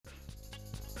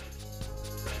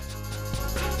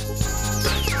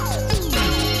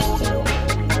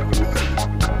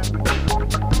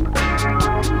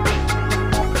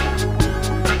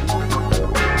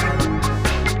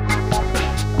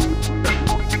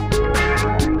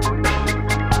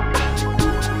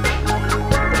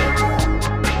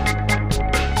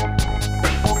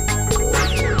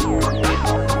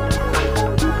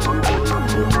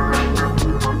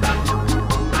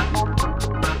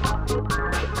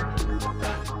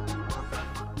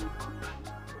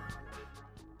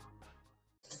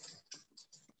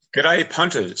G'day,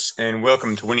 punters, and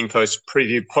welcome to Winning Post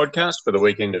Preview Podcast for the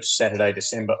weekend of Saturday,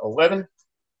 December 11.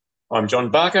 I'm John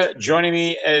Barker. Joining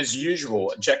me, as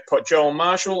usual, Jackpot Joel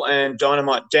Marshall and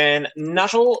Dynamite Dan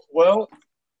Nuttall. Well,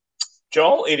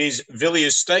 Joel, it is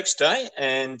Villiers Stakes Day,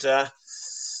 and the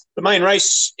main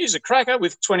race is a cracker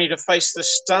with 20 to face the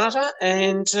starter,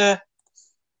 and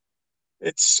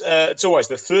it's always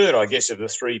the third, I guess, of the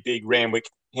three big Randwick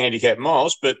handicap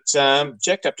miles, but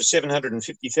jacked up to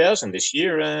 750,000 this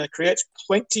year creates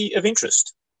plenty of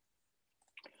interest.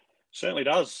 Certainly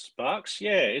does, Barks.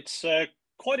 Yeah, it's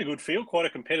quite a good field, quite a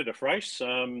competitive race.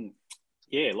 A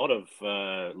lot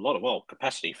of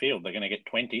capacity field. They're going to get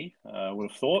 20.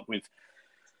 Would have thought with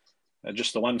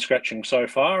just the one scratching so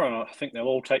far, and I think they'll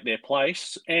all take their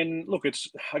place. And look,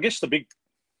 I guess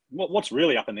what's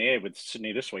really up in the air with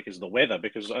Sydney this week is the weather,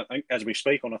 because I think as we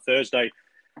speak on a Thursday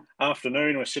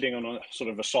afternoon, we're sitting on a sort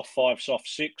of a soft 5, soft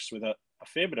 6 with a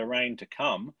fair bit of rain to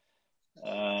come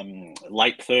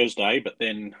late Thursday, but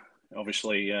then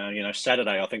obviously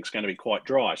Saturday I think is going to be quite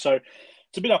dry, so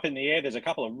it's a bit up in the air. There's a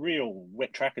couple of real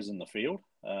wet trackers in the field,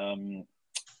 and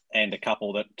a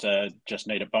couple that just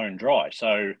need it bone dry,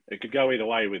 so it could go either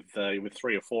way with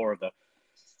 3 or 4 of the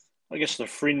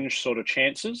fringe sort of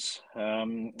chances.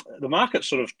 The market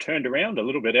sort of turned around a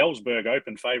little bit. Ellsberg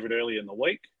opened favourite early in the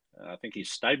week. I think his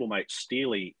stablemate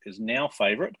Steely is now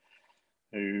favourite,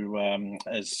 who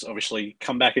has obviously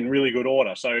come back in really good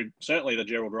order. So certainly the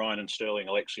Gerald Ryan and Sterling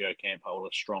Alexio camp hold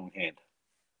a strong hand.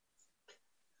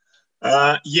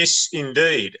 Yes,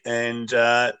 indeed. And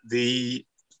the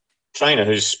trainer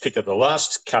who's picked up the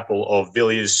last couple of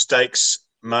Villiers Stakes,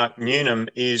 Mark Newnham,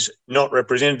 is not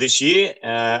represented this year.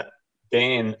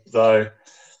 Dan, though,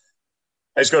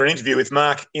 has got an interview with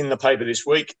Mark in the paper this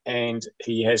week, and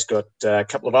he has got a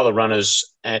couple of other runners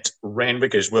at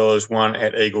Randwick as well as one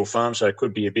at Eagle Farm, so it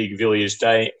could be a big Villiers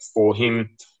day for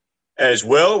him as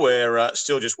well. We're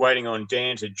still just waiting on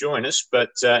Dan to join us,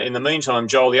 but in the meantime,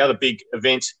 Joel, the other big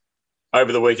event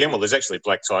over the weekend, well, there's actually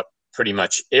black type pretty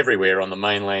much everywhere on the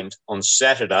mainland on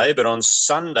Saturday, but on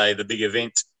Sunday, the big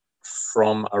event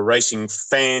from a racing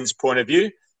fan's point of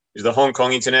view is the Hong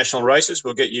Kong International Races.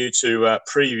 We'll get you to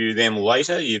preview them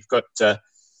later. You've got a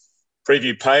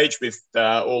preview page with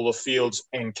all the fields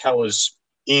and colours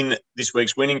in this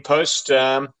week's Winning Post.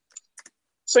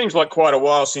 Seems like quite a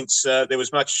while since there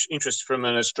was much interest from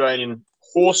an Australian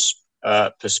horse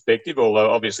perspective,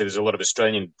 although obviously there's a lot of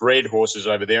Australian-bred horses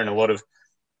over there and a lot of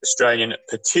Australian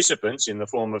participants in the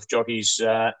form of jockeys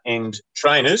and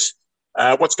trainers.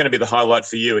 What's going to be the highlight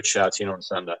for you at Sha Tin on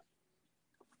Sunday?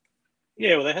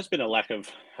 Yeah, well, there has been a lack of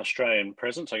Australian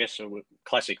presence. I guess a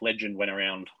Classic Legend went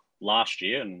around last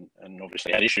year and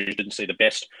obviously had issues, didn't see the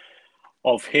best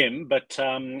of him. But,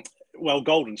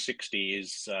 Golden 60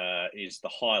 is the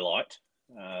highlight.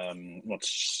 I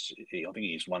think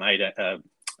he's won 18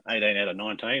 out of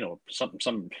 19 or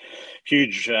some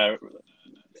huge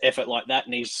effort like that.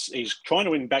 And he's trying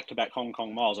to win back-to-back Hong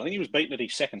Kong miles. I think he was beaten at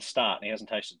his second start and he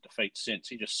hasn't tasted defeat since.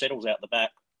 He just settles out the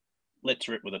back, lets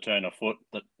rip with a turn of foot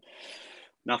that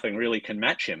nothing really can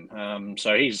match him.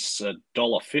 So he's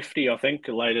 $1.50, I think,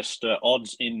 the latest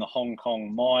odds in the Hong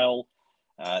Kong mile.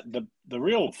 The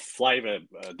real flavour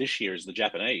this year is the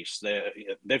Japanese.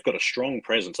 They've got a strong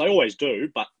presence. They always do,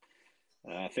 but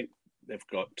I think they've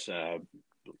got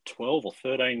 12 or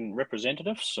 13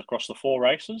 representatives across the 4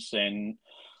 races, and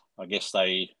I guess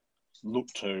they look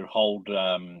to hold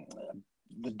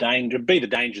the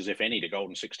dangers, if any, to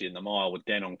Golden 60 in the mile with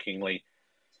Danon Kingley,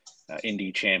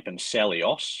 Indy Champ and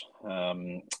Salios,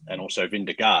 and also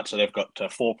Vindegard. So they've got a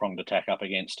 4-pronged attack up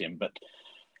against him. But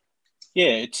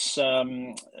yeah, it's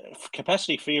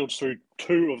capacity fields through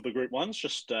 2 of the Group 1s,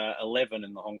 just 11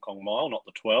 in the Hong Kong mile, not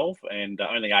the 12, and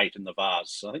only 8 in the Vars.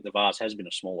 So I think the Vars has been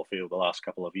a smaller field the last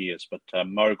couple of years, but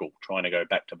Mogul trying to go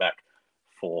back-to-back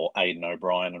for Aidan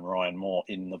O'Brien and Ryan Moore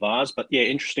in the Vars. But yeah,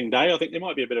 interesting day. I think there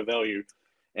might be a bit of value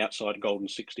outside Golden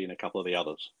 60 and a couple of the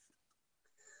others.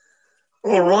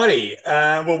 All righty.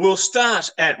 Well, we'll start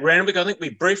at Randwick. I think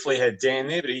we briefly had Dan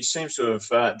there, but he seems to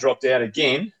have dropped out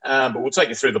again. But we'll take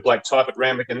you through the black type at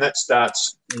Randwick, and that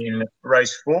starts in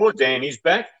race 4. Dan is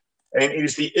back. And it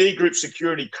is the E Group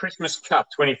Security Christmas Cup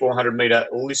 2,400 metre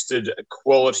listed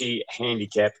quality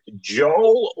handicap.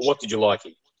 Joel, what did you like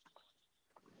here?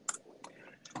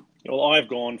 Well, I've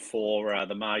gone for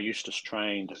the Mar Eustace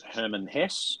trained Herman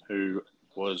Hess, who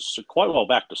was quite well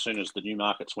backed as soon as the new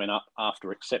markets went up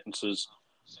after acceptances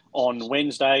on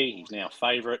Wednesday. He's now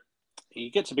favourite. He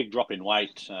gets a big drop in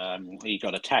weight. He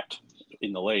got attacked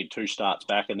in the lead 2 starts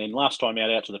back, and then last time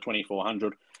out to the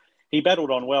 2,400, he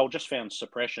battled on well, just found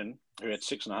Suppression, who had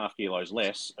 6.5 kilos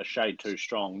less, a shade too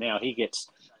strong. Now he gets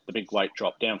the big weight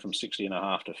drop down from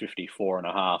 60.5 to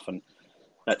 54.5. And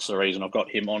that's the reason I've got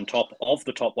him on top of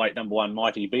the top weight number 1,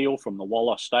 Mighty Beale from the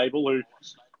Waller stable, who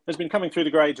has been coming through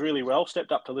the grades really well.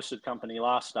 Stepped up to listed company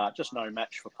last start. Just no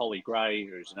match for Polly Gray,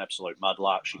 who's an absolute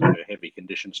mudlark. She got her heavy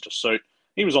conditions to suit.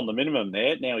 He was on the minimum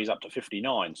there. Now he's up to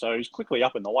 59. So he's quickly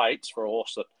up in the weights for a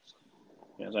horse that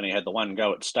has only had the one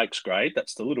go at stakes grade.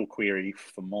 That's the little query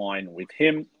for mine with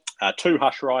him. 2,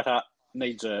 Hush Writer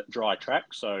needs a dry track.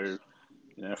 So,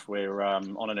 if we're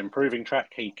on an improving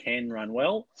track, he can run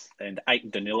well. And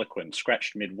 8, Daniloquin,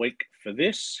 scratched midweek for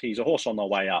this. He's a horse on the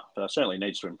way up. Certainly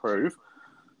needs to improve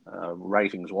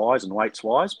ratings-wise and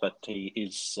weights-wise, but he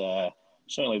is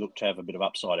certainly looked to have a bit of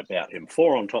upside about him.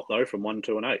 4 on top, though, from 1,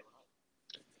 2 and 8.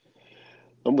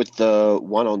 And with the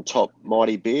 1 on top,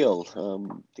 Mighty Beale,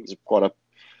 I think he's quite a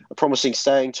promising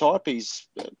staying type. He's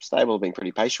stable, been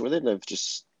pretty patient with him. They've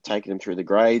just taken him through the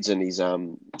grades, and he's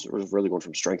sort of really gone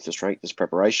from strength to strength this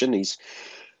preparation. He's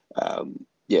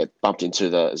bumped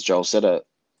into as Joel said, a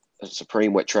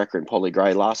supreme wet tracker in Polly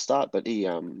Gray last start, but he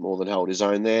more than held his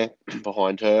own there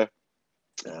behind her.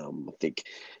 I think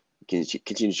he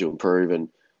continues to improve, and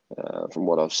from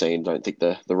what I've seen, don't think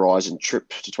the rise and trip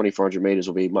to 2,400 metres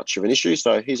will be much of an issue.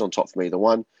 So he's on top for me, the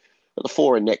 1. But the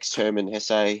 4 in next term in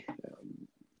Hesse,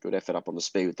 good effort up on the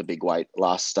speed with the big weight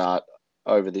last start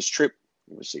over this trip.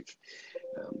 Obviously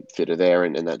fitter there,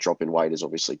 and that drop in weight is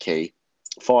obviously key.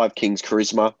 5, King's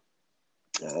Charisma.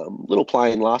 Little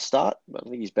plain last start, but I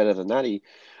think he's better than that. He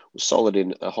was solid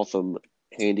in a Hotham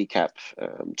handicap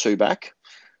 2 back.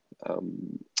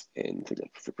 And I think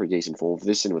that's a pretty decent form for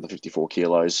this, in with the 54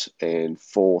 kilos. And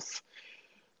 4th,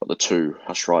 got the 2,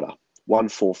 Hush Rider. 1,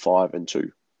 4, 5 and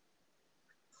 2.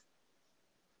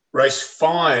 Race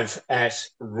 5 at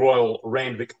Royal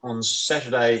Randwick on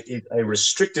Saturday is a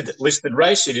restricted listed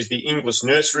race. It is the Inglis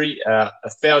Nursery,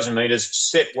 1,000 metres,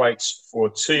 set weights for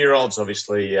 2-year-olds,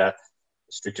 obviously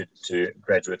restricted to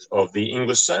graduates of the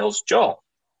Inglis sales. Joel.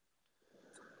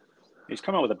 He's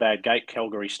come up with a bad gate,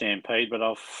 Calgary Stampede, but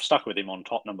I've stuck with him on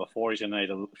top number 4. He's going to need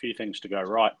a few things to go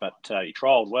right, but he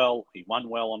trialled well. He won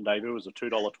well on debut as a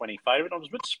 $2.20 favourite. I was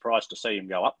a bit surprised to see him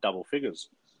go up double figures,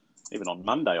 even on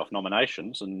Monday off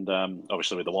nominations. And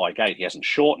obviously with the wide gate, he hasn't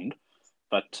shortened.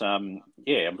 But, I'm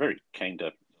very keen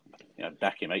to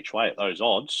back him each way at those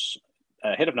odds.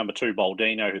 Ahead of number 2,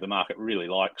 Baldino, who the market really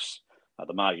likes.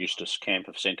 The Mar Eustace camp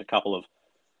have sent a couple of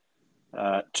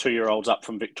 2-year-olds up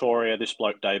from Victoria. This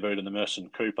bloke debuted in the Merson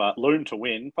Cooper. Loon to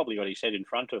win, probably got his head in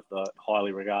front of the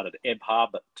highly regarded Ebha,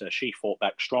 but she fought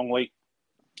back strongly.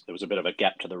 There was a bit of a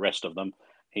gap to the rest of them.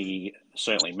 He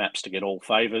certainly maps to get all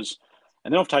favours.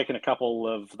 And then I've taken a couple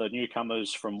of the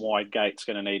newcomers from wide gates,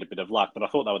 going to need a bit of luck, but I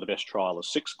thought they were the best trialers.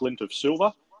 6, Glint of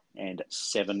Silver, and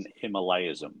 7,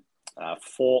 Himalayism.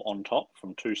 4 on top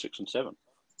from 2, 6 and 7.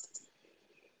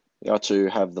 Yeah, to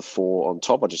have the 4 on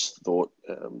top, I just thought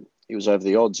he was over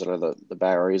the odds. I know the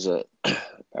barrier is a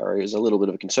little bit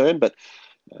of a concern, but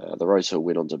the Rosehill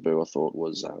win on debut I thought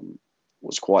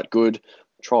was quite good.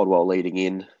 Trialled well leading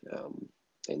in,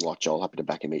 and like Joel, happy to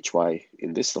back him each way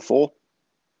in this, the 4.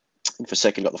 And for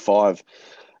second, got the 5,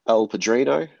 El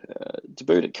Padrino.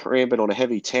 Debuted at Cranbourne on a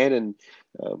heavy 10, and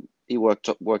he worked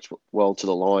well to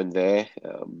the line there.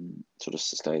 Sort of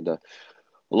sustained a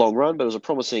long run, but it was a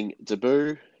promising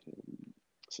debut.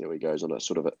 See how he goes on a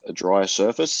sort of a drier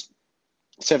surface.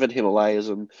 7,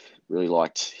 Himalayism. Really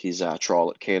liked his trial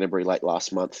at Canterbury late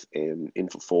last month, and in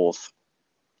for 4th.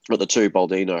 Got the 2,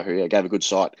 Baldino, who gave a good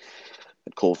sight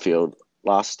at Caulfield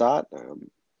last start.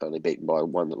 Only beaten by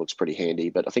one that looks pretty handy,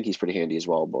 but I think he's pretty handy as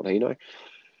well, Baldino.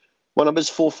 My numbers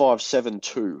 4, 5, 7,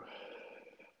 2.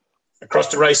 Across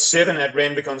to race 7 at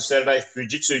Randwick on Saturday,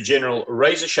 Fujitsu General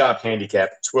Razor Sharp Handicap,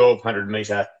 1,200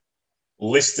 metre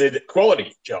listed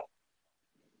quality. Joel.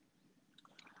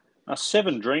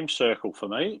 7, Dream Circle for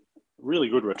me. Really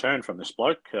good return from this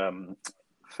bloke.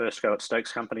 First go at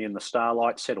Stakes Company in the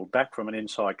Starlight, settled back from an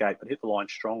inside gate, but hit the line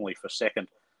strongly for second.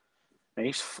 Now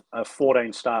he's a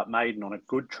 14-start maiden on a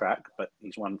good track, but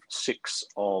he's won 6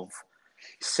 of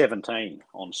 17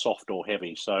 on soft or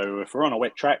heavy. So if we're on a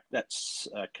wet track, that's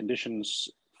conditions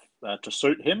to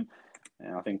suit him.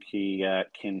 And I think he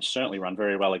can certainly run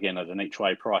very well again at an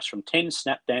each-way price. From 10,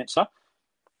 Snap Dancer,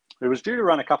 who was due to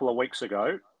run a couple of weeks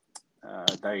ago.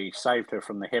 They saved her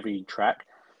from the heavy track.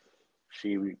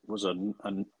 She was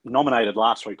nominated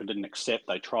last week but didn't accept.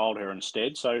 They trialled her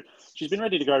instead. So she's been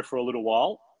ready to go for a little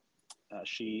while.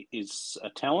 She is a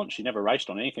talent. She never raced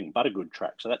on anything but a good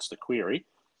track. So that's the query.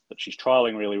 But she's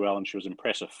trialling really well, and she was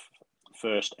impressive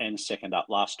first and second up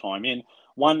last time in.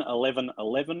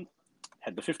 1:11:11,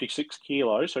 had the 56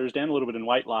 kilos, so he was down a little bit in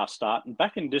weight last start and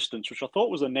back in distance, which I thought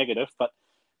was a negative, but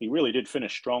He really did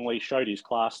finish strongly, showed his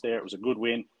class there. It was a good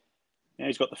win. Now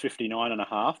he's got the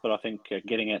 59.5, but I think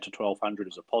getting out to 1200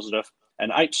 is a positive.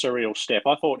 And 8 Surreal Step.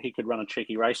 I thought he could run a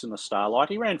cheeky race in the Starlight.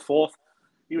 He ran 4th.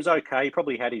 He was okay. He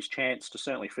probably had his chance to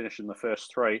certainly finish in the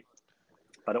first 3,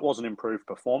 but it was an improved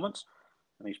performance.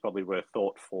 And he's probably worth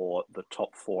thought for the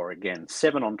top 4 again.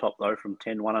 7 on top, though, from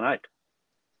 10, 1 and 8.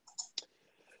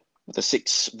 With the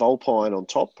 6 Volpine on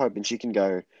top, hoping she can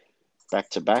go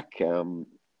back-to-back.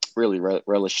 Really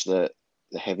relish the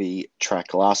heavy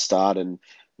track last start and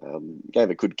gave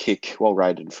a good kick, well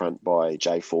rated in front by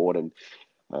Jay Ford, and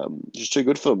just too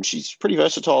good for them. She's pretty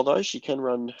versatile, though. She can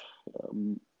run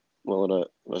well on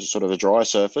a sort of a dry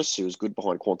surface. She was good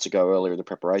behind Quantico earlier in the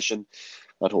preparation.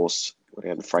 That horse went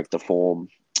out and franked the form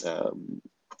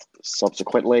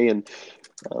subsequently, and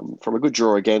from a good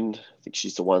draw again, I think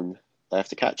she's the one they have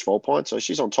to catch, Volpine. So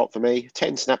she's on top for me.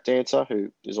 10 Snap Dancer,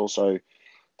 who is also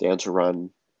down to run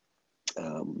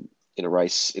in a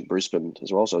race in Brisbane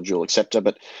as well, so a dual acceptor,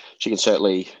 but she can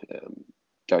certainly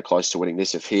go close to winning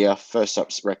this if here. First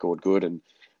up's record good, and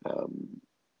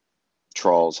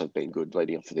trials have been good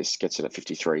leading up for this. Gets in at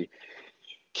 53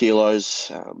 kilos.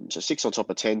 So 6 on top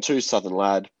of 10. 2 Southern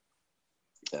Lad.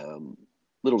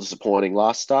 Little disappointing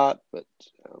last start, but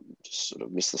just sort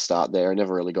of missed the start there.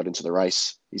 Never really got into the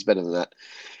race. He's better than that.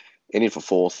 And in for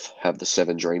 4th, have the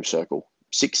 7 Dream Circle.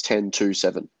 6, 10, 2,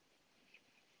 7.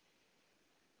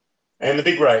 And the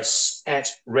big race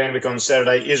at Randwick on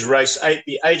Saturday is race 8,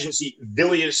 the Agency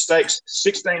Villiers Stakes,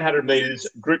 1,600 metres,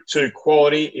 Group 2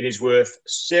 quality. It is worth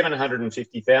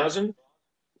 $750,000.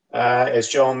 As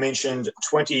Joel mentioned,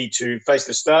 20 to face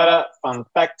the starter. Fun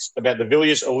fact about the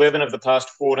Villiers, 11 of the past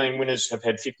 14 winners have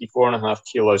had 54.5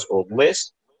 kilos or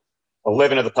less.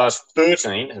 11 of the past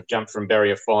 13 have jumped from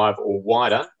barrier 5 or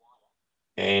wider.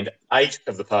 And 8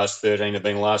 of the past 13 have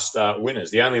been last start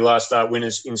winners. The only last start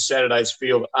winners in Saturday's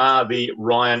field are the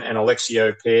Ryan and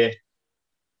Alexio pair,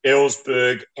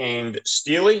 Ellsberg and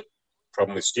Steely.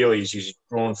 Problem with Steely is he's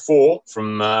drawn 4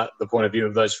 from the point of view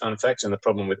of those fun facts, and the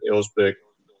problem with Ellsberg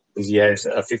is he has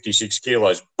 56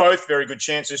 kilos. Both very good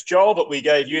chances, Joel, but we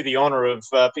gave you the honour of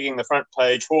picking the front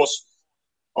page horse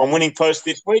on Winning Post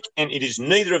this week, and it is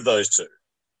neither of those two.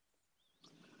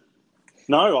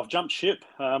 No, I've jumped ship.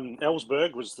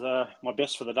 Ellsberg was my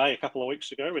best for the day a couple of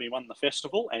weeks ago when he won the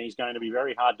festival, and he's going to be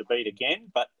very hard to beat again.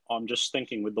 But I'm just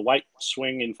thinking with the weight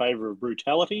swing in favour of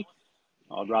Brutality,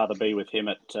 I'd rather be with him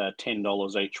at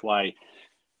 $10 each way.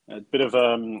 A bit of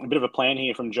a plan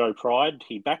here from Joe Pride.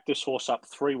 He backed this horse up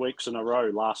 3 weeks in a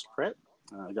row last prep,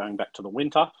 going back to the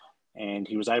winter, and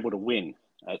he was able to win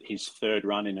at his 3rd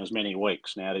run in as many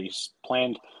weeks. Now he's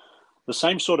planned the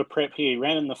same sort of prep here. He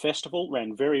ran in the festival,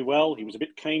 ran very well. He was a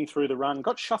bit keen through the run,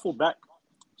 got shuffled back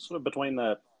sort of between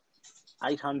the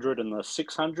 800 and the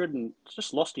 600 and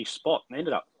just lost his spot and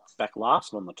ended up back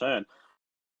last on the turn.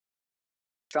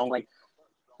 Strongly.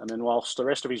 And then whilst the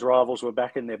rest of his rivals were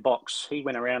back in their box, he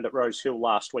went around at Rose Hill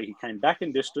last week. He came back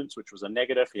in distance, which was a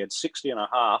negative. He had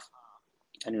 60.5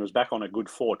 and he was back on a good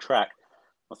 4 track.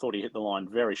 I thought he hit the line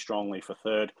very strongly for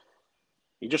 3rd.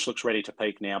 He just looks ready to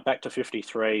peak now. Back to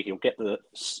 53. He'll get the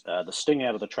sting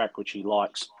out of the track, which he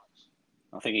likes.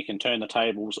 I think he can turn the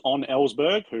tables on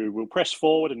Ellsberg, who will press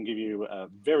forward and give you a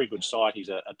very good sight. He's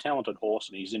a talented horse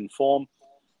and he's in form.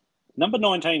 Number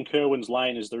 19, Kerwin's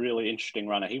Lane, is the really interesting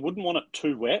runner. He wouldn't want it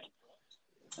too wet.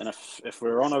 And if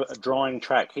we're on a drying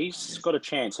track, he's got a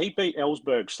chance. He beat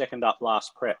Ellsberg 2nd up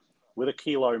last prep with a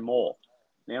kilo more.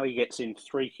 Now he gets in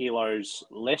 3 kilos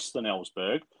less than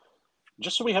Ellsberg.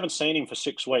 Just so we haven't seen him for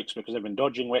 6 weeks because they've been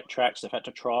dodging wet tracks. They've had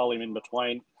to trial him in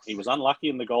between. He was unlucky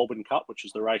in the Goulburn Cup, which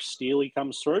is the race Steely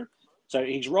comes through. So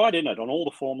he's right in it on all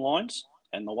the form lines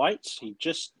and the weights. He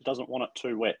just doesn't want it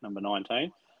too wet, number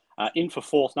 19. In for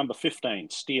 4th, number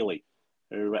 15, Steely,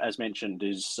 who, as mentioned,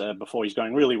 is before he's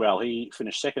going really well. He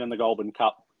finished 2nd in the Goulburn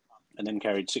Cup and then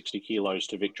carried 60 kilos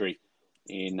to victory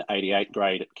in 88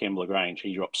 grade at Kembla Grange.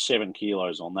 He dropped 7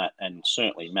 kilos on that and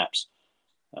certainly maps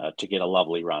to get a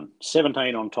lovely run.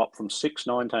 17 on top from 6,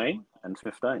 19 and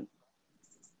 15.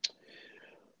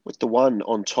 With the 1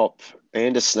 on top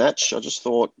and a snatch, I just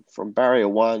thought from barrier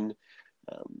 1,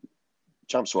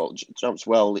 jumps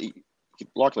well. He could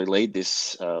likely lead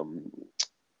this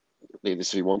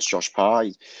if he wants Josh Parr.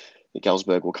 I think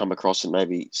Ellsberg will come across and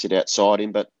maybe sit outside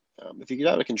him. But if he can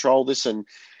able to control this and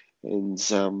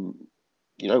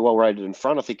well rated in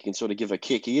front, I think he can sort of give a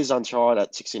kick. He is untied at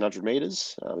 1,600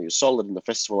 metres. He was solid in the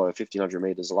festival over 1,500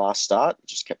 metres last start.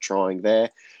 Just kept trying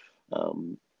there.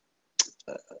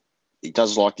 He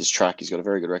does like this track. He's got a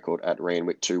very good record at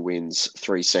Randwick, 2 wins,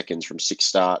 3 seconds from 6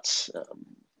 starts.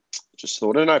 Just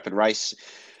thought in an open race,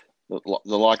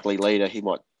 the likely leader, he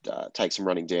might take some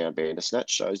running down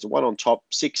Bandersnatch. So he's the one on top,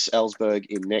 6 Ellsberg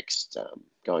in next,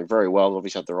 going very well.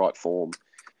 Obviously had the right form.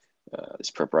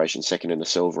 This preparation, second in the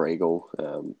Silver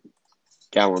Eagle.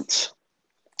 Gallant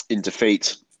in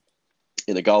defeat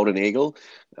in the Golden Eagle.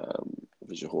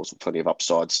 Was your horse with plenty of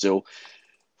upside still.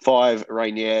 5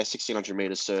 Rainier, 1600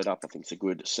 metres third up. I think it's a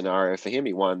good scenario for him.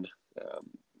 He won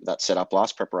that setup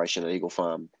last preparation at Eagle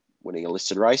Farm, winning a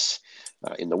listed race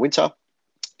in the winter.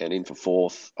 And in for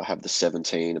fourth, I have the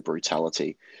 17, a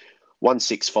Brutality.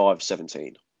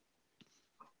 165.17.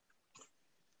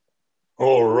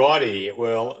 All righty.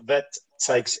 Well, that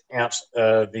takes out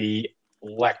the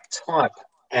black type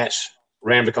at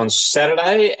Randwick on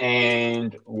Saturday,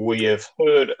 and we have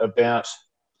heard about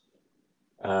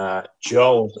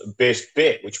Joel's best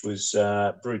bet, which was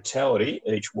Brutality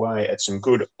each way at some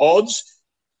good odds.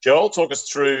 Joel, talk us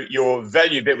through your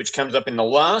value bet, which comes up in the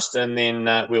last, and then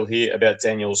we'll hear about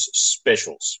Daniel's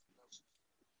specials.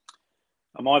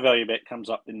 My value bet comes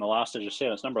up in the last, as you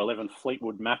said. It's number 11,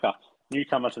 Fleetwood Macca,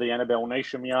 newcomer to the Annabelle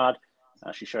Neesham yard.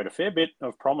 She showed a fair bit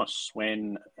of promise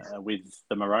when with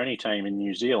the Moroni team in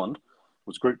New Zealand.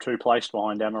 Was Group 2 placed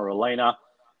behind Amaralina.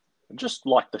 Just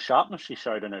like the sharpness she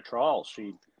showed in her trials.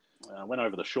 She went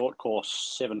over the short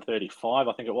course, 7:35,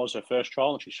 I think it was her first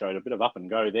trial, and she showed a bit of up and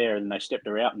go there, and they stepped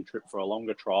her out and tripped for a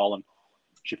longer trial, and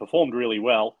she performed really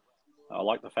well. I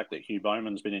like the fact that Hugh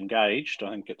Bowman's been engaged.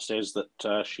 I think it says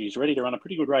that she's ready to run a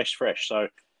pretty good race fresh. So,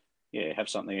 yeah, have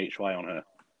something each way on her.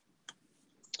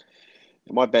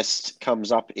 My best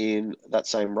comes up in that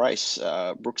same race.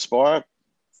 Brookspire.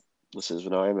 This is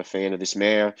when I am a fan of this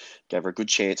mare. Gave her a good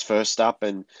chance first up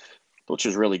and thought she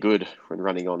was really good when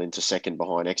running on into second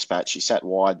behind Expat. She sat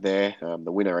wide there.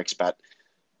 The winner, Expat,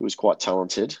 who was quite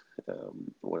talented,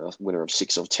 winner of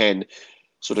 6 of 10,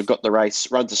 sort of got the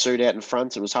race run to suit out in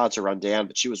front. It was hard to run down,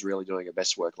 but she was really doing her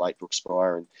best work late,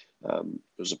 Brookspire, and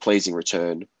it was a pleasing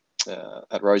return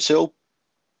at Rosehill.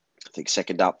 I think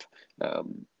second up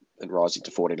and rising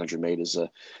to 1,400 metres.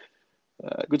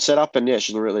 Good setup, and yeah,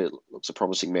 she really looks a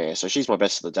promising mare. So she's my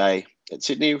best of the day at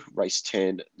Sydney, race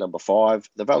 10, number 5.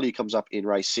 The value comes up in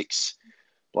race 6,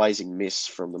 Blazing Miss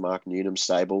from the Mark Newnham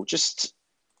stable. Just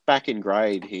back in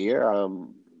grade here.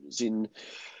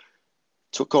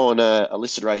 Took on a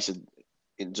listed race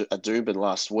in Doomben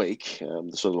last week.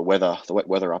 The wet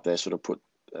weather up there sort of put,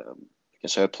 I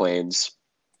guess, her plans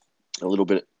a little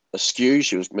bit askew.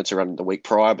 She was meant to run the week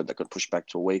prior, but they got pushed back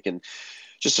to a week, and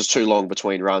just was too long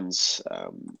between runs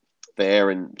there,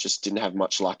 and just didn't have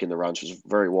much luck in the run. She was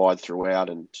very wide throughout,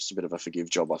 and just a bit of a forgive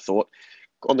job, I thought.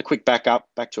 On the quick back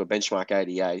to a benchmark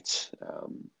 88. I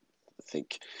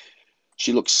think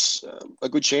she looks a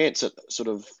good chance at sort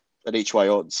of at each way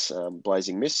odds,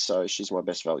 Blazing Miss. So she's my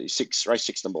best value. Race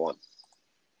 6, number 1.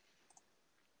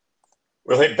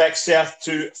 We'll head back south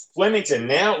to Flemington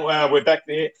now. We're back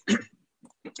there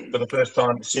for the first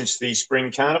time since the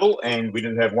Spring Carnival, and we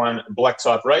do have one black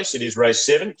type race. It is race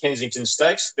 7, Kensington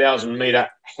Stakes, 1,000-metre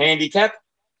handicap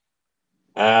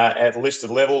at listed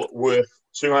level, worth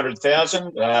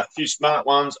 200,000. A few smart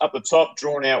ones up the top,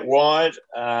 drawn out wide,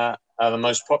 are the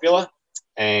most popular.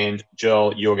 And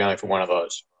Joel, you're going for one of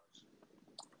those.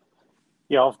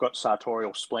 Yeah, I've got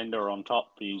Sartorial Splendor on top.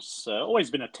 He's always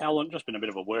been a talent, just been a bit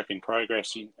of a work in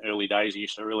progress. In early days, he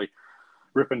used to really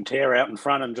rip and tear out in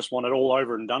front and just want it all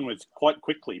over and done with quite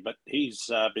quickly. But he's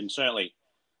been certainly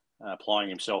applying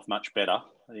himself much better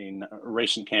in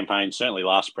recent campaigns, certainly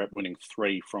last prep, winning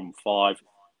 3 from 5.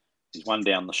 He's won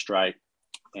down the straight,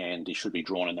 and he should be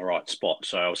drawn in the right spot.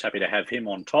 So I was happy to have him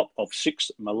on top of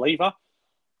 6, Maliva.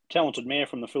 Talented mare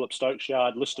from the Philip Stokes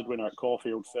yard, listed winner at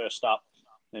Caulfield first up,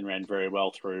 then ran very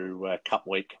well through Cup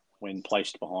Week when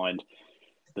placed behind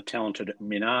the talented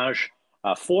Minaj.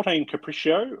 14,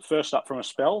 Capriccio, first up from a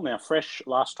spell. Now fresh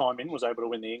last time in, was able to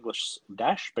win the English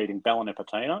Dash, beating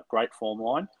Ballinipatina, great form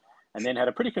line, and then had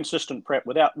a pretty consistent prep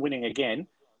without winning again,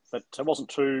 but wasn't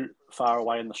too far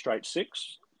away in the straight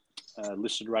 6.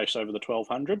 Listed race over the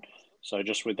 1,200. So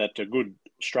just with that good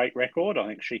straight record, I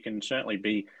think she can certainly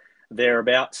be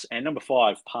thereabouts. And number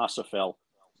 5, Parsifal,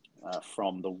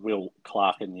 from the Will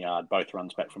Clark in the yard. Both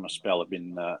runs back from a spell have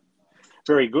been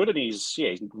very good, and he's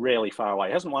rarely far away.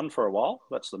 He hasn't won for a while.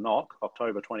 That's the knock,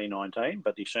 October 2019,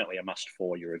 but he's certainly a must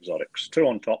for your exotics. 2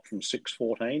 on top from 6,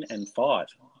 14 and 5.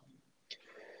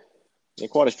 Yeah,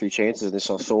 quite a few chances in this,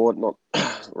 I thought. Not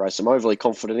a race I'm overly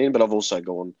confident in, but I've also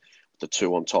gone with the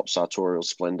 2 on top, Sartorial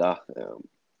Splendor.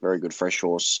 Very good fresh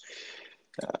horse.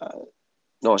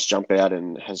 Nice jump out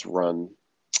and has run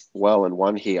well and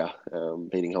won here,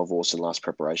 beating Helvorsen last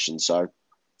preparation. So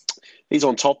he's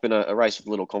on top in a race with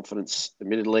little confidence,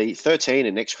 admittedly. 13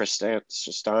 and Next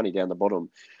Crestani down the bottom.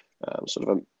 Sort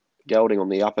of gelding on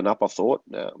the up and up, I thought.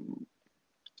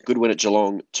 Good win at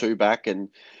Geelong, 2 back, and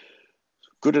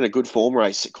good in a good form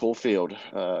race at Caulfield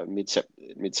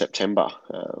mid-September.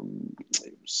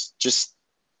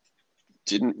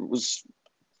 It was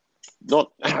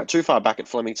not too far back at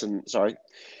Flemington. Sorry,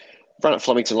 run at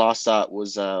Flemington last start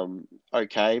was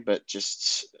okay, but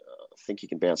just I think he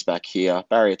can bounce back here.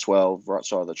 Barrier 12, right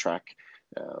side of the track.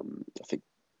 I think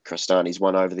Crestani's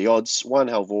won over the odds. One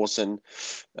Halvorsen,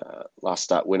 last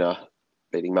start winner,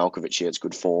 beating Malkovich. He has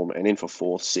good form, and in for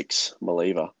 4th, 6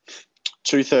 Maliva.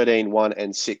 2:13, 1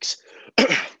 and 6.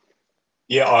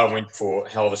 Yeah, I went for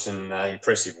Halvorsen.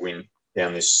 Impressive win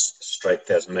down this straight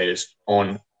 1,000 metres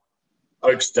on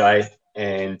Oaks Day,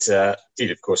 and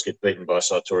did, of course, get beaten by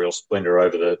Sartorial Splendor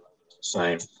over the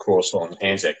same course on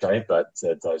Anzac Day, but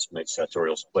those meet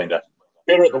Sartorial Splendor.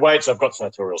 Better at the weights, I've got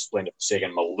Sartorial Splendor for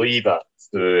 2nd, Maliva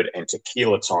 3rd, and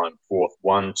Tequila Time 4th,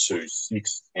 1, 2,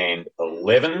 6, and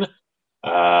 11.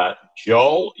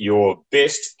 Joel, your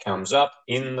best comes up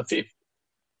in the 5th.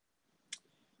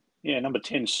 Yeah, number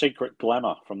 10, Secret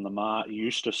Glamour from the Mar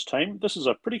Eustace team. This is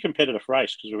a pretty competitive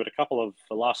race because we've got a couple of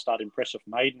the last start impressive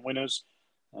maiden winners.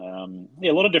 A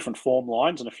lot of different form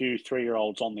lines and a few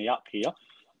 3-year-olds on the up here.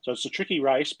 So it's a tricky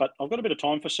race, but I've got a bit of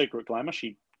time for Secret Glamour.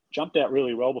 She jumped out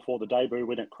really well before the debut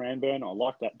win at Cranbourne. I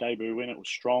liked that debut win. It was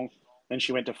strong. Then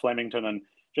she went to Flemington and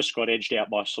just got edged out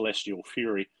by Celestial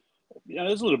Fury.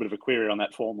 There's a little bit of a query on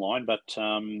that form line, but,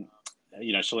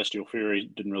 Celestial Fury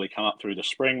didn't really come up through the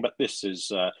spring, but this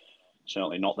is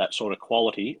certainly not that sort of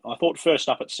quality. I thought first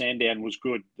up at Sandown was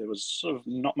good. There was sort of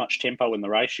not much tempo in the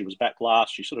race. She was back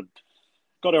last. She sort of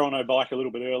got her on her bike a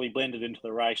little bit early, blended into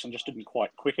the race and just didn't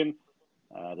quite quicken.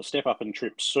 The step up and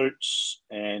trip suits,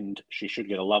 and she should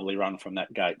get a lovely run from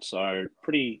that gate. So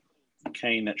pretty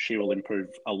keen that she will improve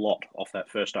a lot off that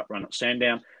first up run at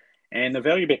Sandown. And the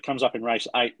value bet comes up in race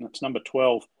 8, and it's number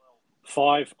 12,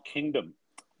 5 Kingdom,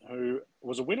 who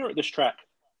was a winner at this track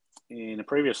in a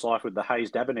previous life with the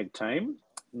Hayes Dabeneg team,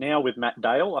 now with Matt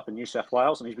Dale up in New South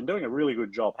Wales, and he's been doing a really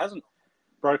good job. Hasn't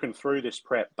broken through this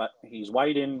prep, but he's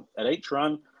weighed in at each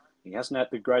run. He hasn't had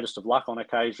the greatest of luck on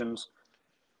occasions.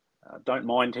 Don't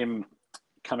mind him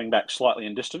coming back slightly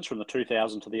in distance from the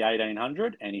 2,000 to the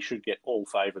 1,800, and he should get all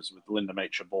favours with Linda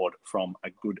Meach aboard from a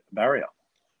good barrier.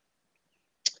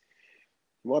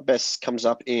 My best comes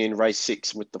up in race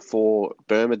 6 with the 4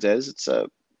 Bermudez. It's a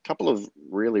couple of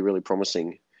really, really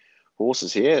promising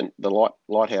horses here. And the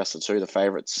Lighthouse are 2, the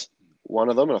favourites, one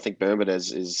of them. And I think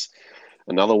Bermudez is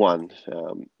another one.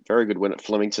 Very good win at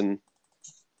Flemington.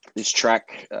 This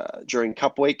track during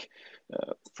Cup Week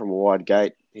from a wide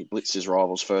gate. He blitzed his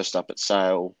rivals first up at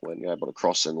Sale when able to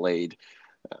cross and lead.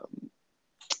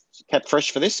 Kept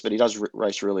fresh for this, but he does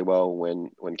race really well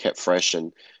when kept fresh,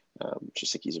 and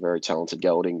just think he's a very talented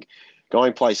gelding.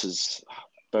 Going places,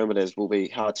 Bermudez will be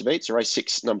hard to beat. So race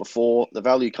 6, number 4, the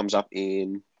value comes up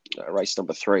in race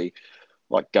number 3,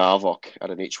 like Garvok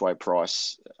at an each way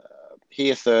price.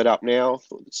 Here, third up now.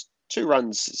 It's 2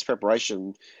 runs. Its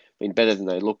preparation been better than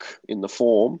they look in the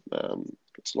form.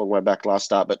 It's a long way back last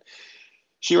start, but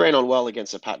she ran on well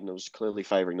against a pattern that was clearly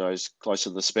favouring those closer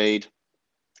to the speed.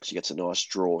 She gets a nice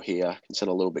draw here, can set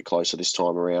a little bit closer this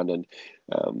time around, and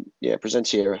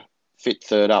presents here fit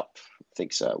third up. I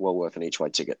think it's well worth an each way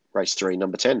ticket. Race 3,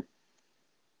 number 10.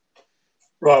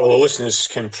 Right, well, the listeners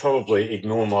can probably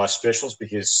ignore my specials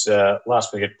because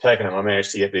last week at Pakenham I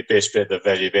managed to get the best bet, the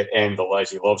value bet, and the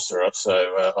lazy lobster up.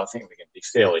 So I think we can be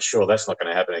fairly sure that's not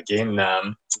going to happen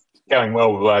again. Going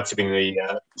well with tipping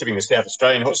the South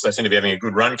Australian horse. They seem to be having a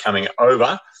good run coming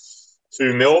over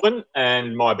to Melbourne.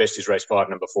 And my best is race 5,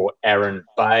 number 4, Aaron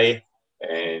Bay.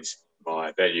 And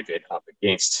my value bet up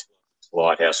against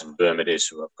Lighthouse and Bermudez,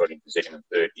 who I've got into 2nd and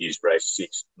 3rd, is race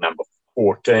 6, number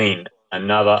 14.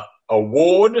 Another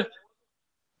award.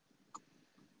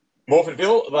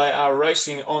 Morphettville, they are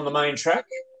racing on the main track,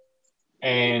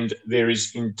 and there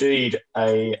is indeed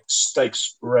a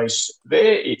stakes race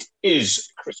there. It is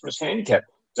Christmas Handicap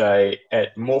Day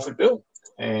at Morphettville,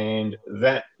 and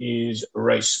that is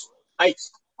race 8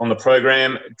 on the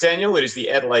program. Daniel, it is the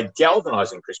Adelaide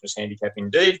Galvanising Christmas Handicap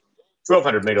indeed.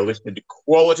 1,200 metre listed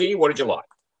quality. What did you like?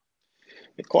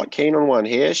 Quite keen on one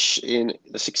here in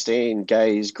the 16,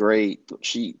 Gaze Gree.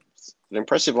 She an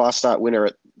impressive last start winner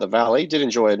at the Valley. Did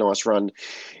enjoy a nice run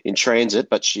in transit,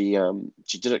 but she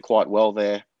did it quite well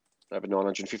there over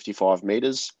 955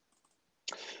 metres.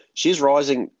 She's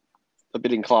rising a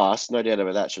bit in class, no doubt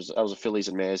about that. That was a Fillies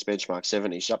and Mares benchmark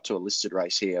 70. She's up to a listed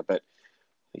race here, but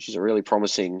I think she's a really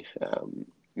promising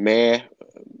mare.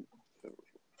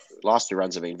 Last 2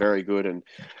 runs have been very good, and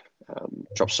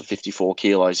drops to 54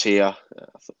 kilos here.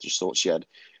 I just thought she had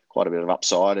quite a bit of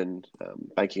upside, and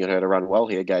banking on her to run well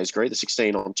here. Gaze Gree, the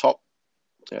 16 on top.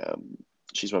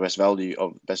 She's my best value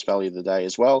of the day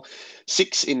as well.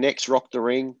 6 in next, Rock the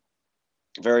Ring.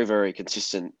 Very, very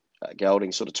consistent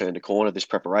gelding, sort of turned a corner this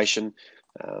preparation.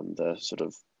 The sort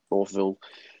of Northville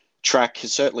track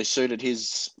has certainly suited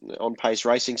his on-pace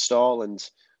racing style, and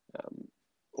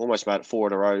almost made it 4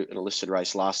 in a row in a listed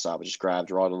race last start, but just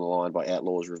grabbed right on the line by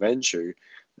Outlaws Revenge, who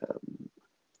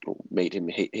will meet him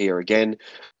here again.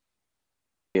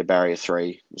 Barrier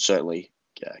 3 will certainly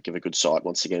give a good sight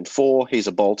once again. 4, he's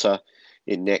a bolter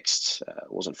in next.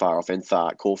 Wasn't far off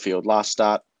Enthar Caulfield last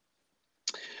start.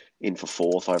 In for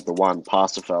 4th over the 1,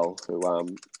 Parsifal, who a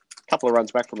couple of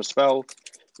runs back from a spell.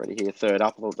 Ready here, 3rd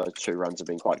up. I thought those 2 runs have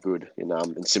been quite good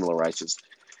in similar races.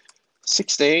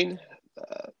 16,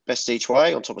 best each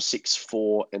way on top of 6,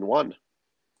 4, and 1.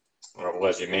 Well,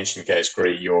 as you mentioned, Gaze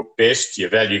Gree, your best. Your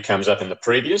value comes up in the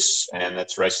previous, and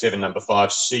that's race 7, number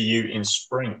 5, See You in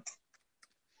Spring.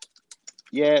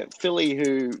 Yeah, filly,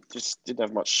 who just didn't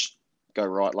have much go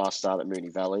right last start at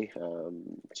Moonee Valley.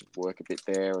 To work a bit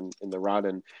there in the run,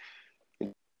 and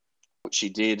what she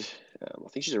did. I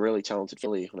think she's a really talented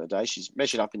filly on her day. She's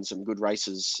measured up in some good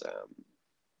races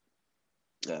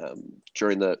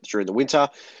during the winter.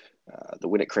 The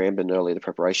win at Cranbourne earlier, the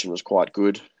preparation was quite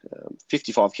good.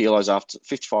 55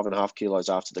 and a half kilos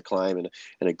after the claim, and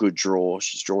a good draw.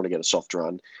 She's drawn to get a soft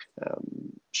run.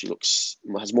 She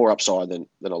has more upside than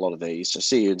a lot of these. So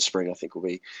See You in Spring, I think, will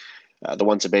be the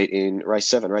one to beat in race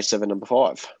 7, number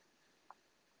 5.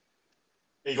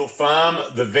 Eagle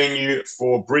Farm, the venue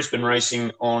for Brisbane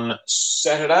racing on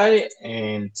Saturday,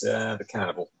 and the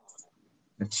carnival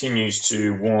continues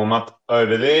to warm up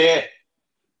over there.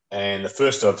 And the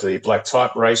first of the black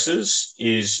type races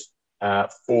is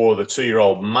for the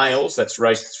 2-year-old males. That's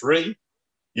race 3.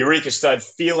 Eureka Stud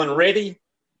Feelin' Ready,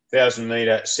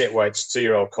 1,000-metre set weights,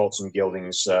 2-year-old colts and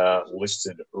geldings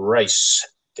listed race.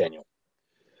 Daniel.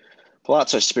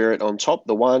 Palazzo Spirit on top.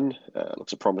 The 1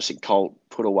 looks a promising colt,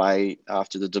 put away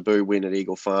after the debut win at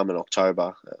Eagle Farm in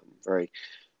October. Very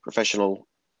professional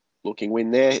looking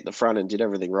win there. Hit the front and did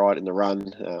everything right in the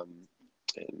run.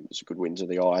 And it was a good win to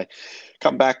the eye.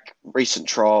 Come back, recent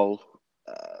trial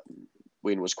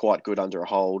win was quite good under a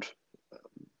hold.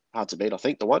 Hard to beat, I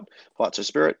think, the 1. Palazzo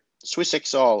Spirit. Swiss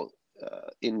Exile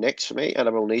in next for me.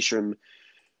 Annabelle Neesham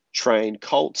trained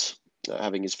colt,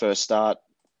 having his first start.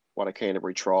 Won a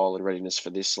Canterbury trial in readiness for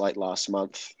this late last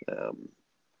month.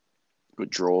 Good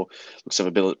draw. Looks to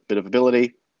have a bit of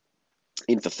ability.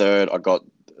 In for 3rd, I got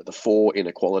the 4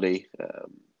 Inequality.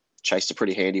 Chased a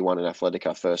pretty handy one in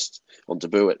Athletica first on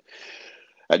debut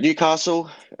at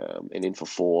Newcastle. And in for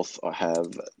 4th, I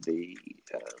have the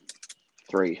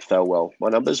 3 Thelwell. My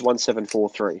numbers 1, 7, 4,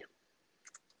 3.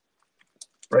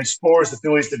 Race 4 is the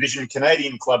Fillies Division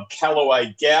Canadian Club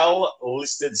Callaway Gal,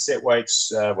 listed set weights,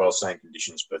 same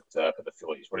conditions, but for the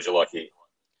Fillies. What did you like here?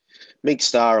 Mink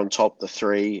Star on top, the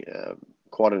 3.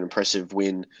 Quite an impressive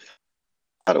win.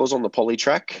 It was on the poly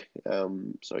track,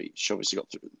 so she obviously got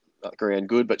through that ground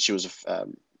good, but she was a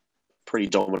pretty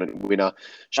dominant winner,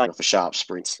 showing off a sharp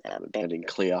sprint, banding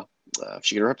clear. If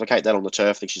she can replicate that on the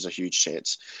turf, I think she's a huge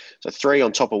chance. So 3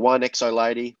 on top of 1, Exo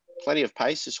Lady. Plenty of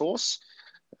pace, this horse.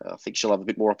 I think she'll have a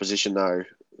bit more opposition, though,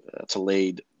 to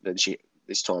lead than she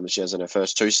has in her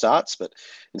first 2 starts. But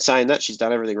in saying that, she's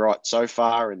done everything right so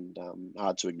far, and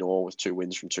hard to ignore with 2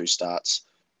 wins from 2 starts,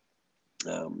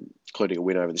 including a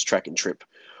win over this track and trip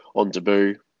on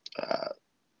debut. I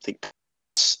think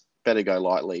Better Go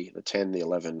Lightly, the 10, the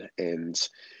 11, and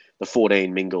the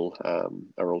 14 Mingle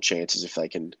are all chances if they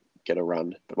can get a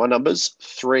run. But my numbers,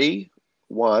 3,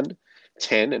 1,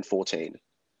 10, and 14.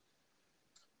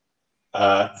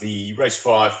 The race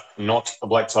 5, not a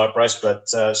black type race, but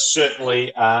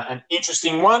certainly an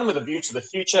interesting one with a view to the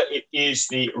future. It is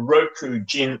the Roku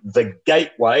Gin, the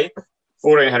Gateway,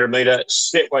 1,400 metre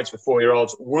set weights for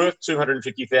 4-year-olds, worth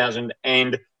 $250,000,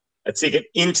 and a ticket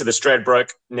into the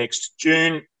Stradbroke next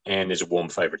June. And there's a warm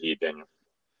favourite here, Daniel.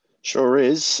 Sure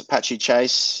is. Apache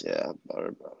Chase. I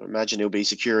imagine he'll be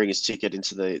securing his ticket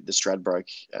into the Stradbroke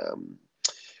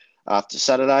after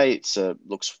Saturday. It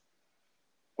looks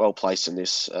well placed in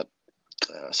this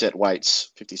set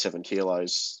weights, 57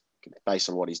 kilos, based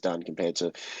on what he's done compared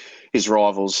to his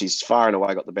rivals. He's far and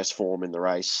away got the best form in the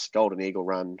race. Golden Eagle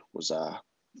run was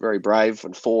very brave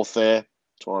and 4th there.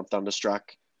 Time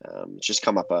Thunderstruck. It's just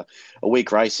come up a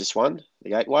weak race, this one,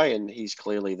 the Gateway, and he's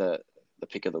clearly the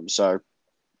pick of them. So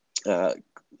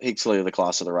he's clearly the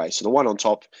class of the race. So the 1 on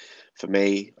top for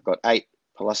me, I've got 8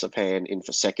 Palasa Pan in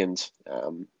for 2nd.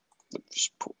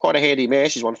 Quite a handy mare.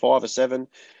 She's won 5 or 7.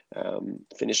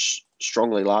 Finished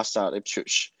strongly last start at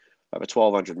Ipswich over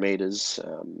 1,200 metres.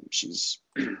 She's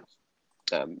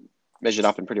measured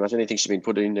up in pretty much anything she's been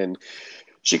put in, and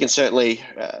she can certainly,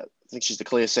 I think she's the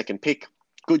clear second pick.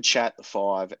 Good chat, the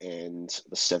 5 and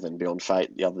the 7 Beyond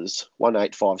Fate. The others, 1,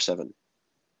 8, 5, 7.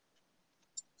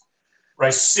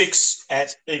 Race 6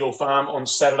 at Eagle Farm on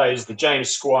Saturday is the James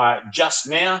Squire Just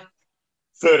Now,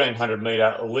 1,300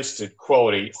 metre listed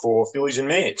quality for fillies and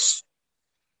mares.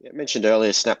 Yeah, I mentioned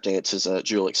earlier, Snap Dance is a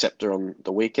dual acceptor on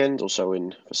the weekend, also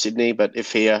for Sydney. But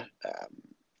if here,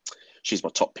 she's my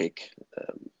top pick.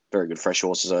 Very good fresh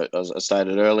horse, as I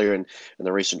stated earlier, and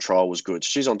the recent trial was good.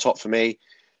 She's on top for me.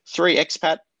 3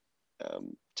 Expat,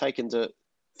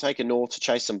 taken north to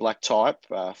chase some black type.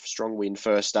 Strong win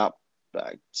first up.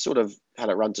 Sort of had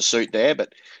it run to suit there,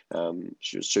 but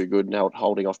she was too good now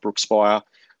holding off Brooke Spire.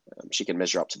 She can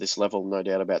measure up to this level, no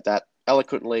doubt about that.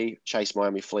 Eloquently chased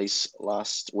Miami Fleece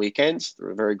last weekend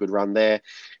through a very good run there,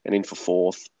 and in for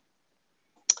 4th.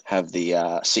 Have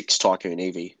the 6 Tycoon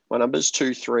Evie. My numbers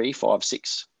 2, 3, 5,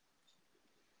 6.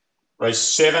 Race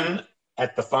 7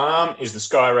 at the farm is the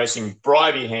Sky Racing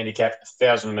Bribey Handicap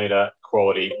 1,000 metre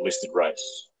quality listed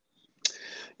race.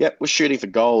 Yep, we're shooting for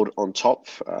gold on top.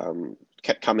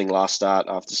 Kept coming last start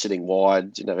after sitting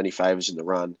wide. Didn't have any favours in the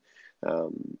run.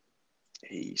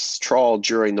 He's trialled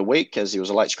during the week as he was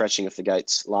a late scratching of the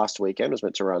gates last weekend. Was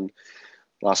meant to run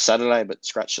last Saturday, but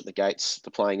scratched at the gates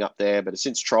to playing up there. But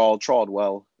since trialled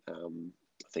well. I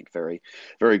think very,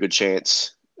 very good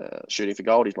chance. Shooting for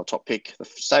gold. He's my top pick. The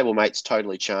stablemate's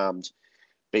Totally Charmed.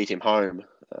 Beat him home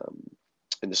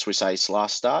in the Swiss Ace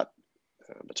last start.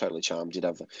 But Totally Charmed did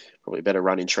have probably a better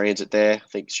run in transit there. I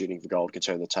think Shooting for Gold can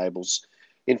turn the tables.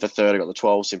 In for 3rd, I got the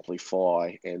 12 Simply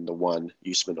Fly and the 1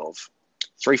 Usmanov.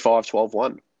 3, 5, 12,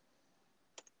 1.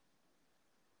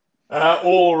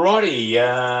 All righty,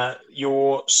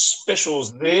 your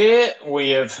specials there.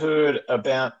 We've heard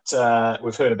about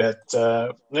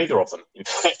neither of them. In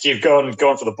fact, you've gone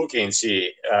for the bookends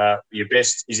here. Your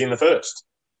best is in the first.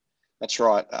 That's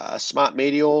right. Smart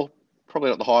Meteor, probably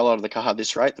not the highlight of the card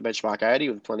this rate, the benchmark 80,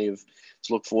 with plenty of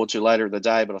to look forward to later in the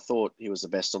day. But I thought he was the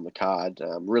best on the card.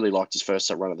 Really liked his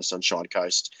first up run of the Sunshine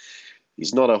Coast.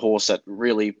 He's not a horse that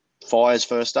really fires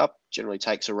first up, generally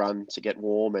takes a run to get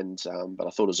warm, and but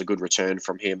I thought it was a good return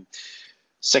from him.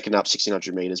 Second up,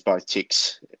 1,600 metres, both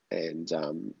ticks, and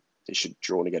he should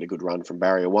draw to get a good run from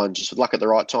barrier 1. Just with luck at the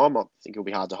right time, I think it'll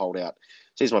be hard to hold out.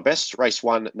 So he's my best. Race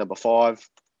 1, number 5.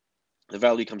 The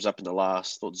value comes up in the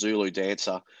last. Thought Zulu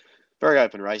Dancer, very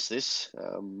open race this,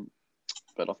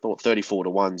 but I thought 34 to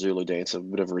 1 Zulu Dancer, a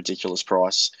bit of a ridiculous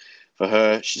price for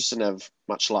her. She just didn't have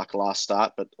much luck last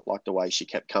start, but I like the way she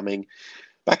kept coming.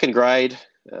 Back in grade,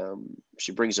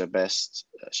 she brings her best.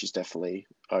 She's definitely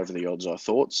over the odds, I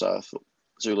thought. So I thought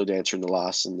Zulu Dancer in the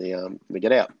last and the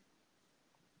get out.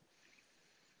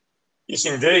 Yes,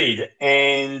 indeed.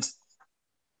 And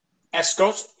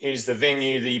Ascot is the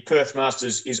venue. The Perth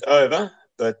Masters is over,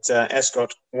 but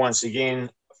Ascot once again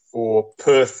for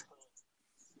Perth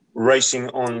racing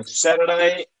on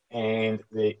Saturday, and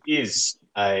there is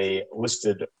a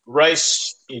listed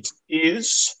race. It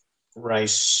is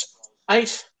race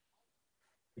 8,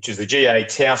 which is the GA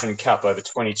Towson Cup over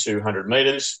 2,200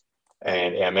 metres.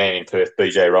 And our man in Perth,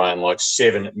 BJ Ryan, likes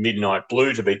 7 Midnight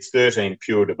Blue to beat 13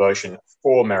 Pure Devotion,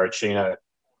 4 Maraschino,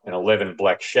 and 11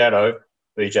 Black Shadow.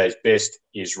 BJ's best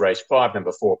is race 5,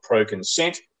 number 4, Pro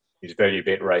Consent. His value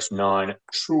bet, race 9,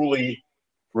 Truly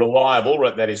Reliable.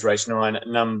 That is race 9,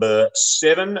 number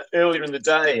 7. Earlier in the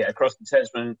day, across the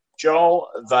Tasman, Joel,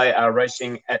 they are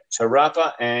racing at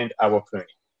Tarapa and Awapuni.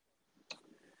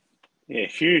 Yeah,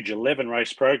 huge 11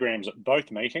 race programs at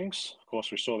both meetings. Of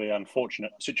course, we saw the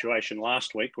unfortunate situation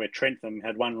last week where Trentham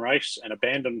had 1 race and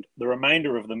abandoned the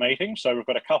remainder of the meeting. So we've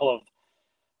got a couple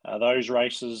of those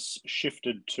races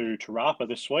shifted to Tarapa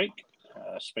this week.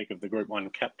 Speak of the Group 1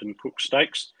 Captain Cook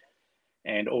Stakes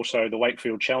and also the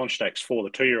Wakefield Challenge Stakes for the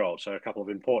 2-year-olds. So a couple of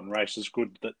important races.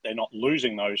 Good that they're not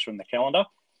losing those from the calendar.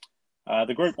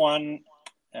 The Group 1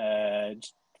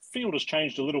 field has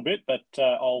changed a little bit, but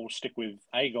I'll stick with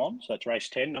Agon. So that's race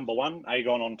 10, number 1,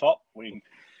 Agon on top. We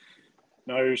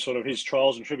know sort of his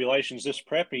trials and tribulations this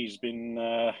prep. He's been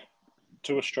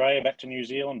to Australia, back to New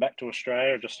Zealand, back to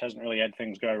Australia. Just hasn't really had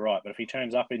things go right. But if he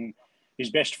turns up in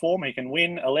his best form, he can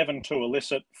win. 11 to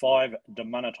Illicit, 5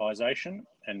 Demonetisation,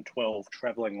 and 12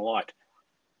 Travelling Light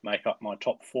make up my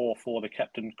top 4 for the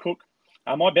Captain Cook.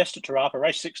 My best at Tarapa,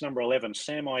 race 6, number 11,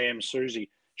 Sam I Am Susie.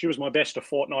 She was my best a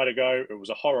fortnight ago. It was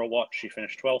a horror watch. She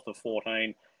finished 12th of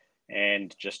 14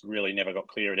 and just really never got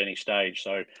clear at any stage.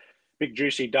 So big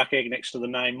juicy duck egg next to the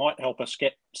name might help us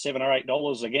get $7 or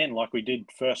 $8 again like we did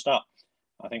first up.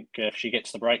 I think if she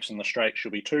gets the breaks in the straight,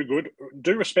 she'll be too good.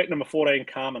 Do respect number 14,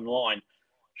 Carmen Line.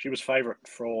 She was favourite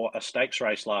for a stakes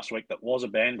race last week that was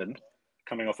abandoned,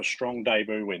 coming off a strong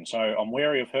debut win. So I'm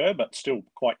wary of her, but still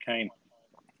quite keen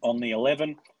on the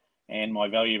 11. And my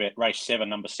value bet, race 7,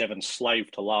 number 7, Slave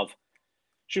to Love.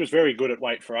 She was very good at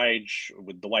weight for age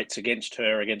with the weights against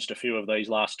her, against a few of these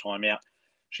last time out.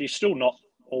 She's still not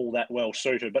all that well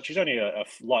suited, but she's only a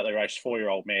lightly raced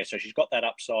 4-year-old mare, so she's got that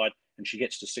upside, and she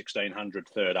gets to 1,600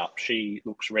 third up. She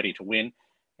looks ready to win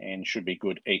and should be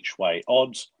good each way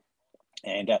odds.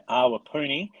 And at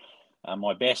Awapuni,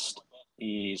 my best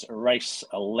is race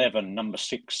 11, number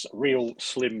 6, Real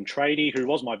Slim Tradie, who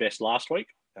was my best last week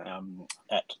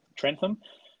at Trentham.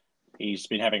 He's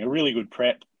been having a really good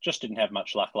prep, just didn't have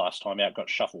much luck last time out, got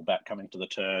shuffled back coming to the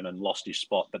turn and lost his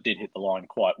spot, but did hit the line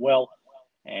quite well.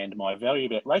 And my value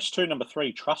bet, race 2, number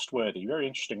 3, Trustworthy, very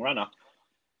interesting runner.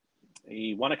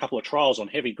 He won a couple of trials on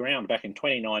heavy ground back in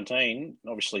 2019,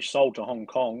 obviously sold to Hong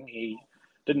Kong. He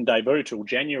didn't debut till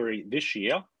January this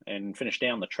year and finished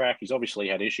down the track. He's obviously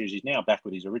had issues. He's now back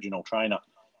with his original trainer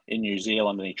in New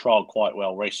Zealand, and he trialled quite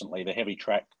well recently. The heavy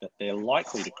track that they're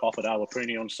likely to cop at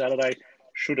Awapuni on Saturday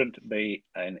shouldn't be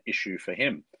an issue for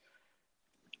him.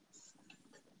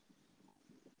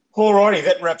 All righty,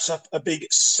 that wraps up a big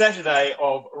Saturday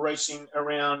of racing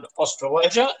around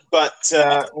Australasia. But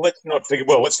let's not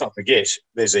forget,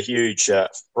 there's a huge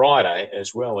Friday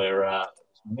as well. There are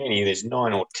many. There's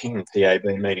 9 or 10 PAB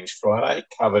meetings Friday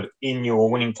covered in your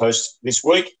winning post this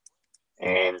week.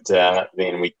 And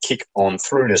then we kick on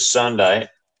through to Sunday,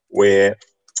 where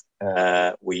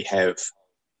we have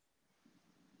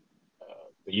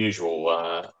the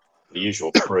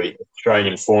usual 3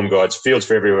 Australian form guides, fields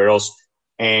for everywhere else.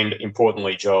 And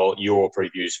importantly, Joel, your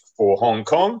previews for Hong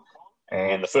Kong.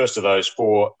 And the first of those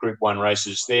 4 Group 1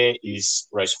 races there is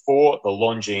race 4, the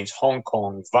Longines Hong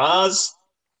Kong Vase.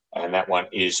 And that one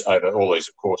is over all these,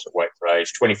 of course, at weight for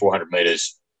age, 2,400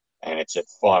 metres. And it's at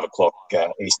 5 o'clock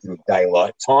Eastern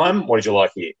Daylight Time. What did you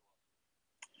like here?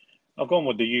 I've gone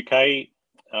with the UK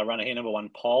runner here, number 1,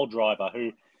 Pile Driver,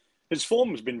 who his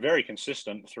form has been very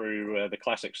consistent through the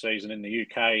Classic season in the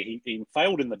UK. He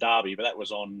failed in the Derby, but that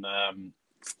was on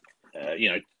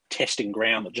testing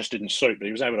ground that just didn't suit. But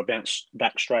he was able to bounce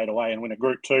back straight away and win a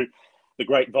Group 2, the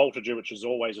Great Voltager, which is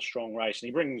always a strong race. And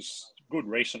he brings good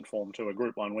recent form to a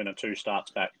Group 1 winner 2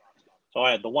 starts back. So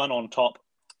I had the one on top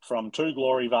from 2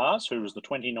 Glory Vase, who was the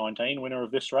 2019 winner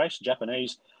of this race,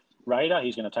 Japanese Raider.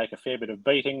 He's going to take a fair bit of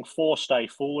beating. 4 Stay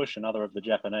Foolish, another of the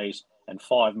Japanese, and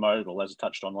 5 Mogul, as I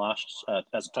touched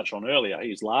on earlier.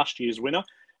 He's last year's winner.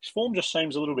 His form just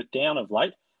seems a little bit down of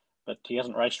late, but he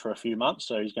hasn't raced for a few months,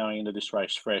 so he's going into this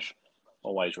race fresh.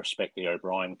 Always respect the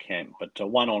O'Brien camp, but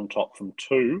one on top from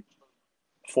 2,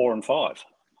 4 and 5.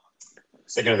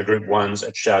 Second of the Group 1s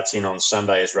at Sha Tin on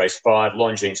Sunday is race 5,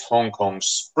 Longines Hong Kong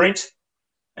Sprint,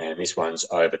 and this one's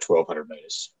over 1,200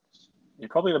 metres. Yeah,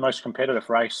 probably the most competitive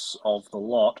race of the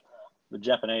lot. The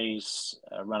Japanese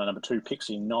runner number 2,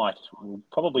 Pixie Knight, will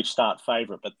probably start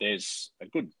favourite, but there's a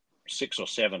good 6 or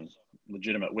 7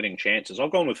 legitimate winning chances.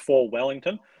 I've gone with 4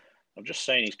 Wellington. I've just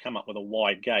seen he's come up with a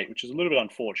wide gate, which is a little bit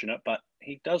unfortunate, but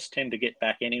he does tend to get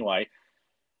back anyway.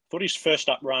 Thought his first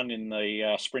up run in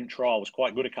the sprint trial was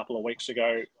quite good a couple of weeks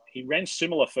ago. He ran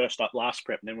similar first up last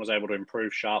prep and then was able to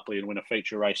improve sharply and win a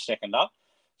feature race second up.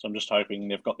 So I'm just hoping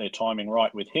they've got their timing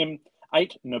right with him.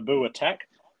 8 Naboo Attack,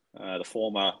 the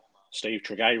former Steve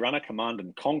Tregay runner, Command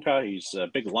and Conquer. He's a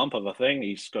big lump of a thing.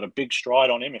 He's got a big stride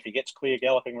on him. If he gets clear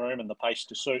galloping room and the pace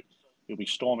to suit, he'll be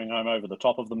storming home over the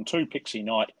top of them. 2 Pixie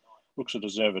Knight looks a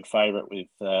deserved favourite with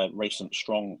recent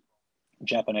strong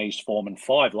Japanese form, and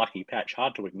 5 Lucky Patch,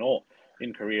 hard to ignore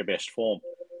in career best form,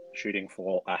 shooting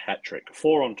for a hat trick.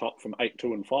 4 on top from 8,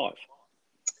 2 and 5.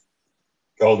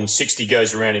 Golden 60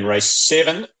 goes around in race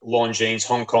 7, Longines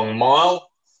Hong Kong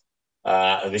Mile.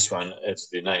 This one, as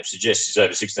the name suggests, is over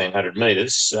 1,600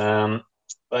 metres.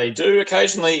 They do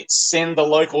occasionally send the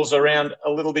locals around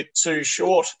a little bit too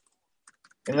short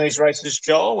in these races,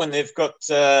 Joel, when they've got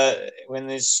when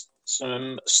there's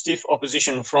some stiff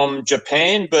opposition from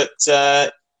Japan, but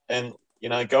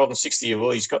Golden 60,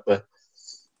 well, he's got the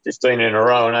 15 in a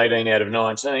row and 18 out of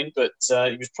 19, but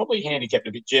he was probably handicapped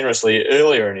a bit generously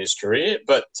earlier in his career,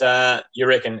 but you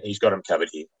reckon he's got him covered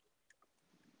here?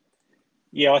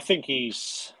 Yeah, I think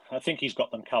he's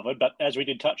got them covered, but as we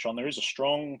did touch on, there is a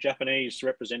strong Japanese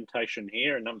representation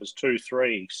here in numbers 2,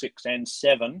 3, 6 and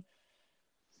 7.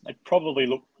 They probably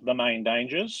look the main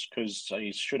dangers because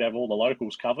he should have all the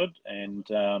locals covered, and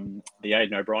the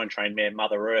Aidan O'Brien trained mare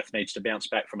Mother Earth needs to bounce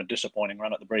back from a disappointing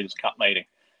run at the Breeders' Cup meeting.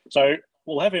 So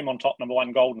we'll have him on top, number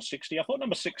 1, Golden 60. I thought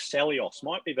number 6, Salios,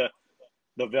 might be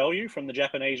the the value from the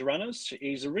Japanese runners.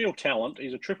 He's a real talent.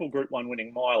 He's a triple Group 1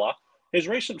 winning miler. His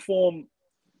recent form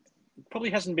probably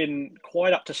hasn't been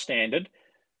quite up to standard.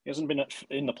 He hasn't been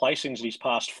in the placings in his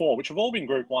past 4, which have all been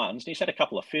Group 1s. He's had a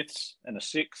couple of 5ths and a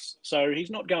 6th, so he's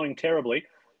not going terribly.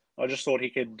 I just thought he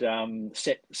could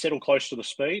settle close to the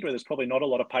speed where there's probably not a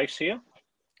lot of pace here.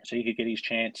 So he could get his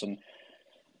chance and,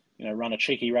 run a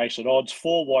cheeky race at odds.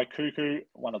 4, Waikuku,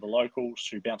 one of the locals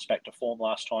who bounced back to form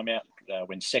last time out,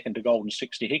 went second to Golden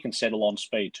 60. He can settle on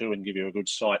speed too and give you a good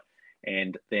sight.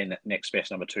 And then next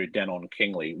best, number 2, Danon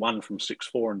Kingley, 1 from 6,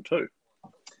 4 and 2.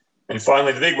 And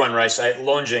finally, the big one, race 8,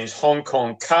 Longines Hong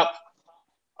Kong Cup,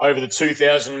 over the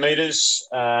 2,000 metres.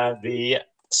 The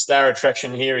star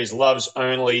attraction here is Loves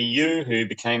Only You, who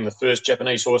became the first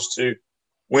Japanese horse to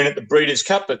win at the Breeders'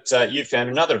 Cup, but you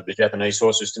found another of the Japanese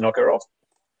horses to knock her off.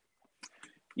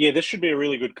 Yeah, this should be a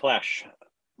really good clash.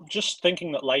 Just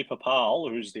thinking that Lei Papal,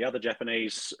 who's the other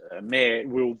Japanese mare,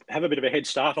 will have a bit of a head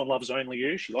start on Loves Only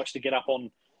You. She likes to get up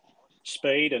on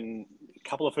speed, and a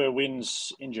couple of her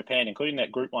wins in Japan, including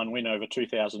that Group 1 win over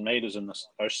 2,000 metres in the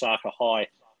Osaka High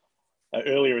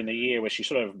earlier in the year, where she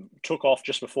sort of took off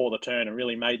just before the turn and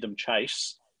really made them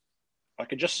chase. I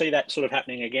could just see that sort of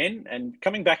happening again. And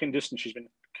coming back in distance, she's been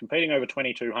competing over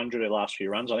 2,200 her last few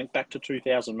runs. I think back to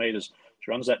 2,000 metres, she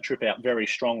runs that trip out very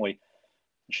strongly.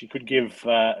 She could give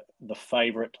the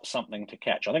favourite something to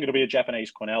catch. I think it'll be a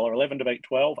Japanese Quinella, 11 to beat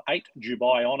 12. 8,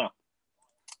 Dubai Honour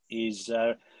is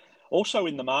also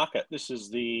in the market. This is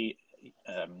the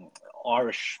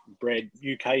Irish-bred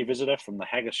UK visitor from the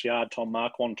Haggis Yard, Tom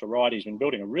Marquand, to ride. He's been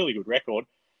building a really good record,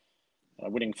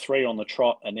 winning 3 on the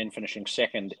trot and then finishing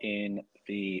second in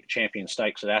the Champion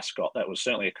Stakes at Ascot. That was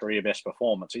certainly a career best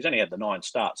performance. He's only had the 9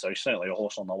 starts, so he's certainly a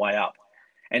horse on the way up.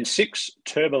 And 6,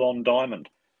 Tourbillon Diamond,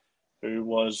 who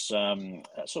was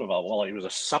he was a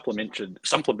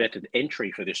supplemented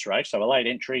entry for this race. So a late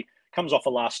entry, comes off a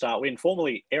last start win,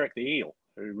 formerly Eric the Eel,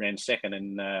 who ran second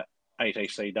in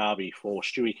ATC Derby for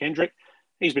Stewie Kendrick.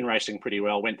 He's been racing pretty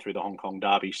well, went through the Hong Kong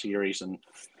Derby series and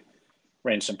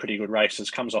ran some pretty good races,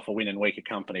 comes off a win in weaker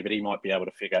company, but he might be able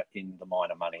to figure in the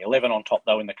minor money. 11 on top,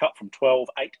 though, in the Cup from 12,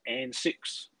 8 and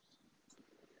 6.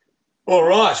 All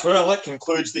right. Well, that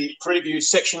concludes the preview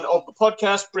section of the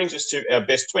podcast. Brings us to our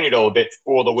best $20 bet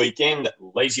for the weekend,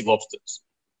 Lazy Lobsters.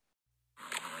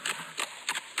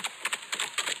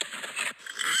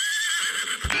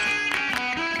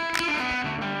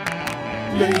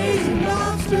 Lazy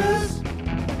Lobsters.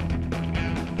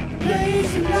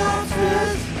 Lazy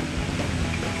Lobsters.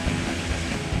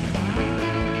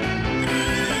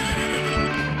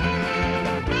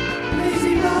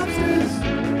 Lazy Lobsters.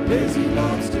 Lazy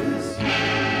Lobsters.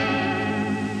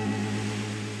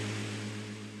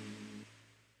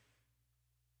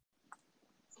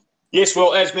 Yes,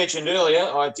 well, as mentioned earlier,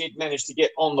 I did manage to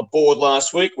get on the board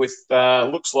last week with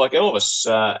Looks Like Elvis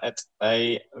at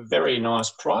a very nice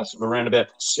price of around about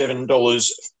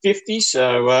 $7.50.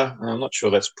 So I'm not sure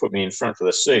that's put me in front for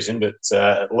the season, but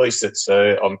at least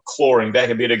I'm clawing back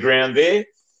a bit of ground there.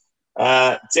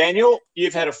 Daniel,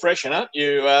 you've had a freshen up.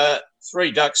 You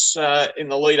 3 ducks in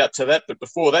the lead up to that, but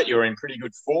before that, you were in pretty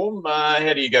good form.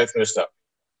 How do you go first up?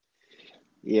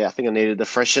 Yeah, I think I needed to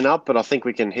freshen up, but I think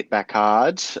we can hit back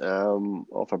hard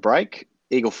off a break.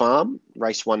 Eagle Farm,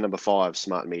 race 1, number 5,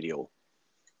 Smart Meteor.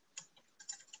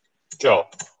 Joel.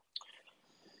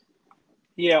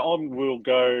 Yeah, we'll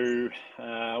go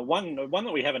one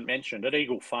that we haven't mentioned at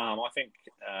Eagle Farm. I think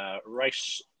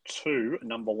race 2,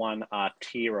 number 1,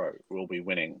 Artiro will be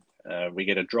winning. We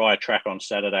get a dry track on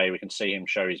Saturday. We can see him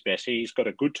show his best. He's got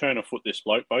a good turn of foot, this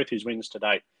bloke. Both his wins to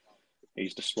date,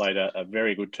 he's displayed a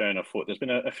very good turn of foot. There's been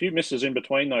a few misses in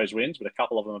between those wins, but a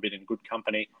couple of them have been in good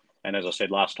company. And as I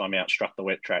said last time out, struck the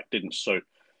wet track, didn't suit.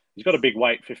 He's got a big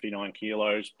weight, 59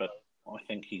 kilos, but I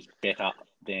think he's better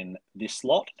than this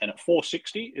lot. And at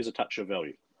 460 is a touch of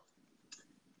value.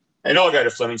 And I'll go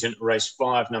to Flemington, race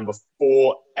 5, number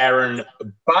 4, Aaron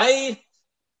Bay.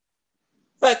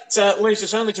 That leaves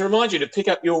us only to remind you to pick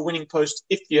up your winning post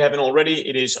if you haven't already.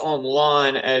 It is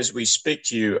online as we speak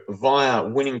to you via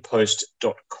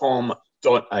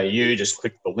winningpost.com.au. Just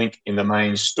click the link in the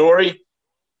main story.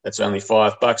 That's only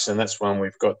 $5, and that's one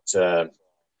we've got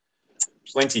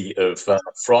plenty of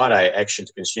Friday action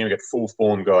to consume. We've got full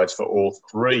form guides for all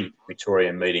 3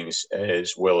 Victorian meetings,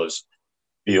 as well as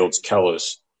fields,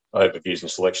 colours, overviews and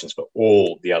selections for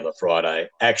all the other Friday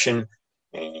action.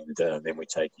 And then we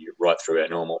take you right through our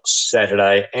normal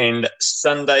Saturday and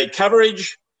Sunday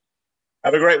coverage.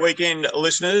 Have a great weekend,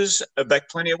 listeners. Back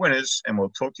plenty of winners, and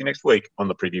we'll talk to you next week on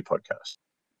the Preview Podcast.